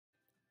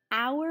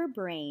Our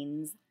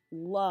brains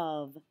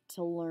love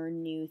to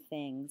learn new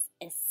things,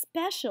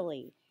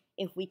 especially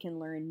if we can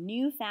learn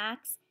new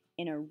facts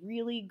in a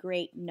really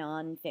great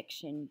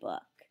nonfiction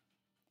book.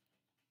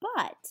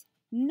 But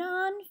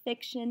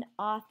nonfiction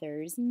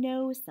authors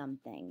know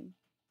something.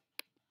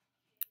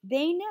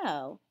 They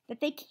know that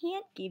they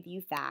can't give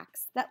you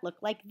facts that look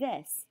like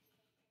this.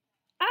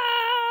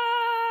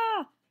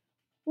 Ah!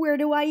 Where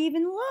do I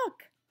even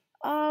look?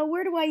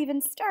 Where do I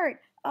even start?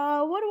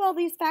 What do all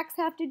these facts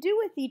have to do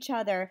with each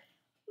other?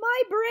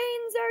 My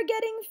brains are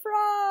getting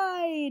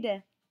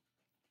fried.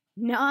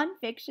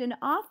 Nonfiction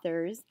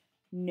authors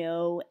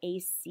know a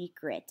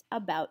secret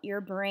about your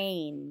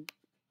brain.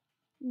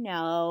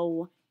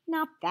 No,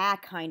 not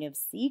that kind of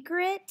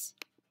secret.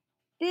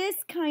 This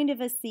kind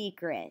of a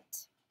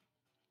secret.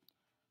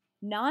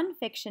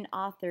 Nonfiction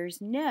authors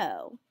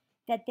know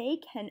that they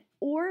can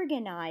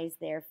organize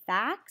their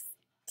facts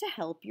to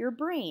help your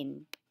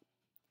brain.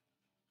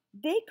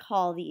 They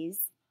call these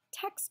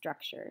text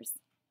structures.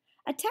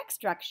 A text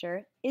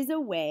structure is a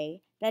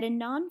way that a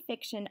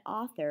nonfiction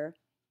author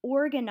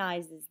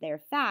organizes their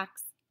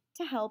facts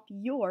to help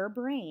your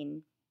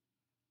brain.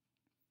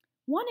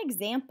 One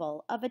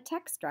example of a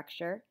text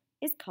structure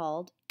is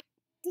called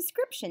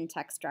description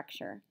text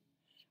structure.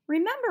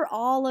 Remember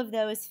all of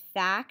those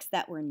facts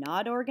that were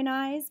not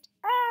organized?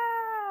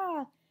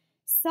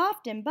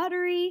 Soft and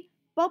buttery,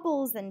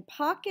 bubbles and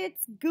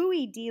pockets,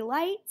 gooey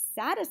delight,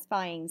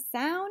 satisfying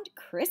sound,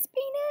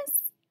 crispiness?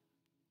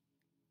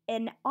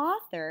 An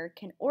author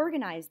can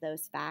organize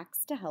those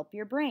facts to help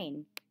your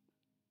brain.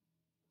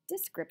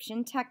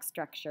 Description text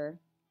structure.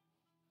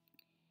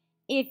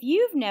 If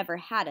you've never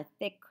had a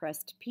thick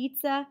crust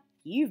pizza,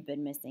 you've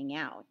been missing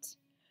out.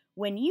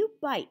 When you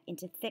bite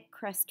into thick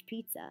crust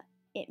pizza,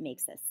 it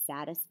makes a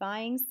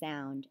satisfying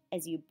sound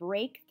as you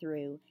break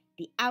through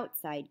the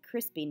outside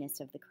crispiness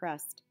of the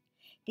crust.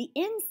 The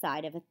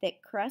inside of a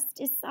thick crust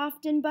is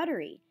soft and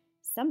buttery.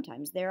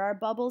 Sometimes there are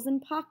bubbles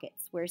and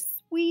pockets where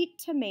sweet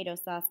tomato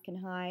sauce can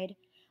hide.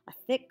 A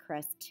thick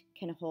crust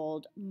can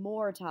hold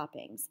more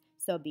toppings,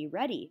 so be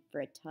ready for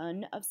a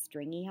ton of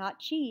stringy hot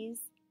cheese.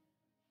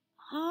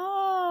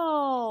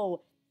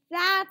 Oh,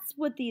 that's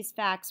what these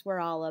facts were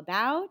all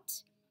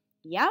about.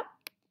 Yep.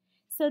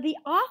 So the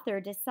author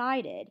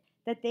decided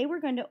that they were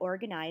going to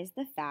organize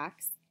the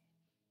facts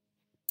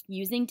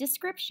using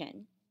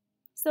description.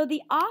 So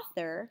the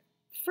author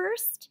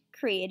first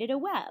created a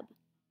web.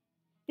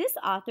 This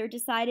author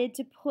decided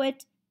to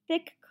put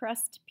thick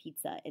crust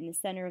pizza in the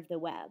center of the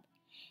web.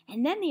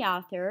 And then the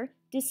author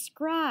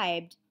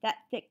described that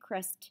thick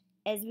crust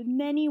as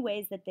many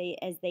ways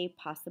as they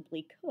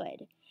possibly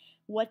could.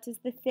 What does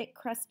the thick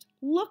crust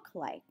look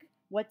like?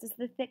 What does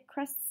the thick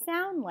crust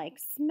sound like,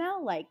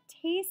 smell like,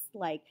 taste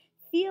like,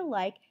 feel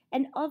like,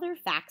 and other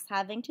facts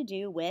having to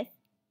do with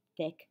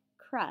thick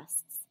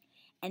crusts.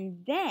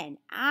 And then,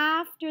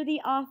 after the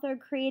author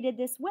created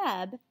this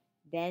web,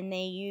 then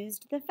they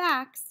used the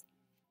facts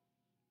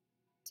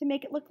to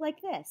make it look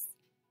like this.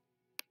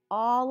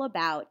 All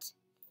about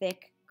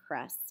thick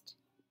crust.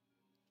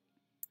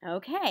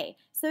 Okay,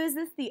 so is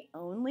this the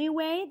only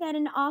way that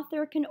an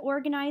author can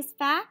organize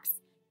facts?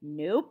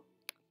 Nope.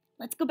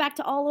 Let's go back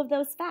to all of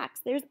those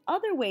facts. There's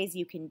other ways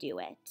you can do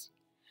it.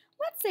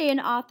 Let's say an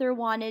author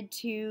wanted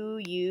to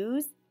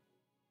use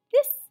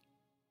this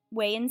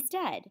way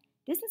instead.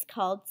 This is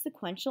called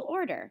sequential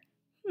order.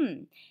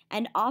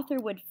 An author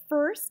would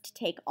first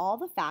take all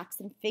the facts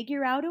and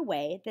figure out a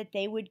way that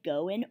they would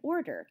go in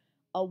order.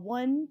 A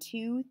 1,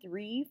 2,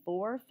 3,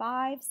 4,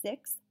 5,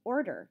 6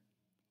 order.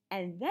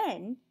 And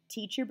then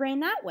teach your brain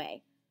that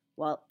way.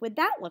 What would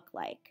that look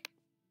like?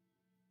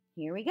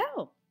 Here we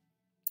go.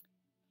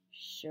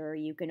 Sure,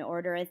 you can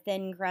order a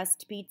thin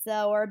crust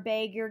pizza or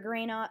beg your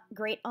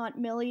great Aunt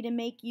Millie to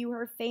make you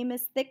her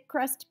famous thick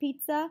crust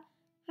pizza.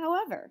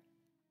 However,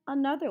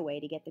 another way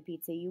to get the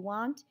pizza you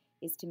want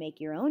is to make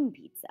your own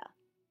pizza.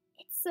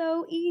 It's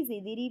so easy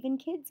that even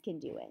kids can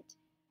do it.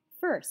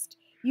 First,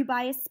 you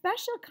buy a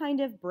special kind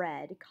of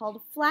bread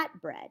called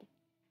flatbread.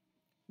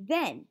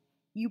 Then,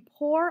 you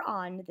pour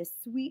on the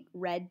sweet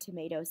red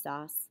tomato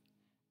sauce.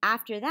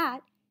 After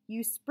that,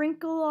 you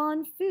sprinkle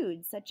on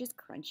foods such as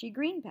crunchy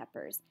green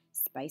peppers,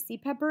 spicy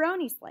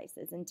pepperoni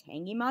slices, and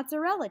tangy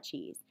mozzarella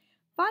cheese.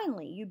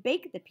 Finally, you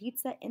bake the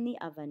pizza in the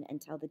oven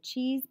until the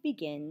cheese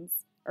begins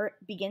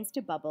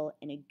to bubble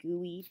in a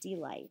gooey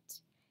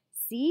delight.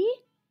 See?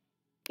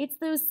 It's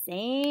those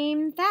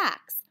same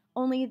facts,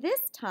 only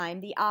this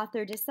time the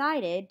author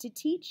decided to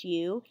teach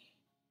you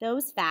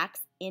those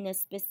facts in a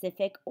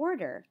specific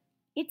order.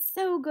 It's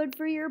so good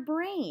for your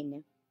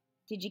brain.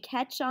 Did you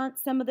catch on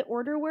some of the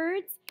order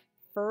words?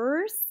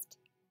 First,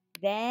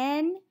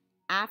 then,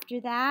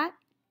 after that,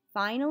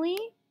 finally?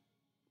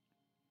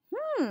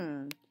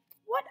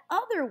 What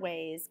other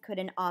ways could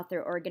an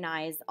author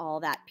organize all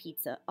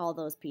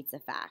those pizza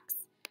facts?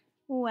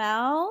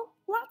 Well,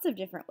 lots of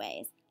different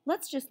ways.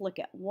 Let's just look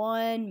at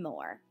one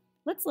more.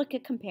 Let's look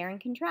at compare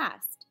and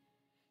contrast.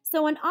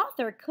 So an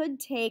author could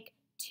take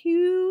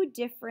two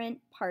different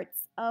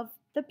parts of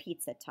the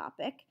pizza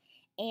topic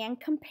and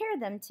compare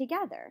them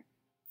together.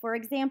 For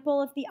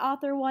example, if the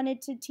author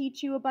wanted to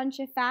teach you a bunch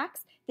of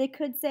facts, they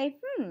could say,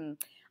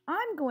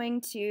 I'm going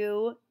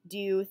to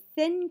do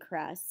thin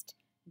crust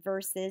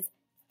versus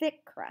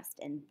thick crust,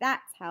 and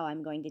that's how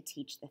I'm going to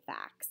teach the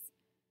facts.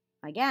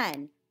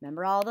 Again,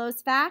 remember all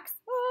those facts?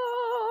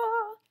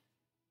 Ah!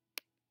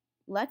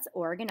 Let's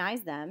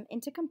organize them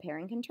into compare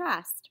and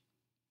contrast.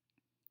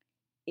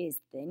 Is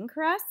thin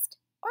crust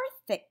or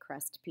thick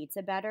crust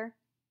pizza better?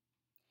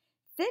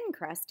 Thin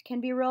crust can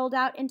be rolled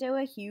out into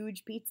a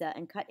huge pizza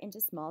and cut into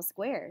small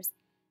squares.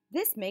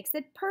 This makes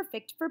it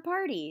perfect for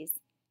parties.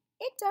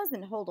 It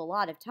doesn't hold a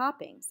lot of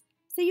toppings,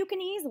 so you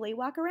can easily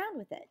walk around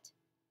with it.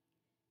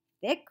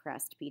 Thick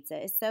crust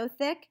pizza is so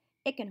thick,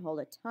 it can hold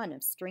a ton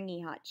of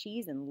stringy hot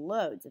cheese and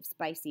loads of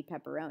spicy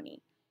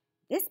pepperoni.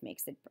 This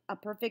makes it a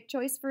perfect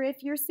choice for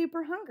if you're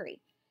super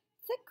hungry.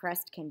 Thick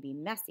crust can be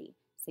messy,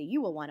 so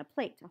you will want a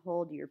plate to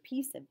hold your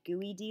piece of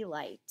gooey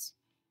delight.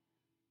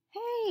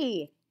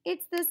 Hey,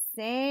 it's the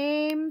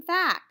same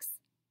facts,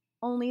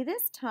 only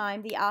this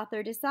time the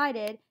author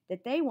decided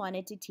that they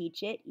wanted to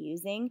teach it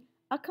using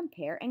a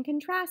compare and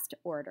contrast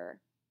order.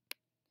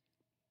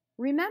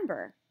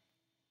 Remember,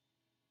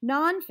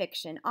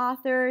 nonfiction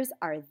authors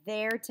are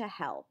there to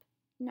help.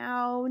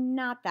 No,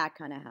 not that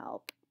kind of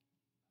help.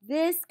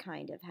 This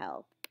kind of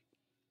help.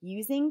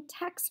 Using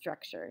text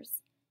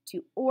structures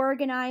to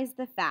organize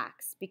the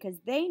facts because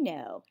they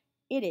know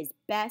it is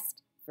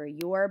best for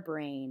your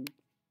brain.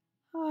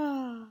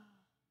 Ah.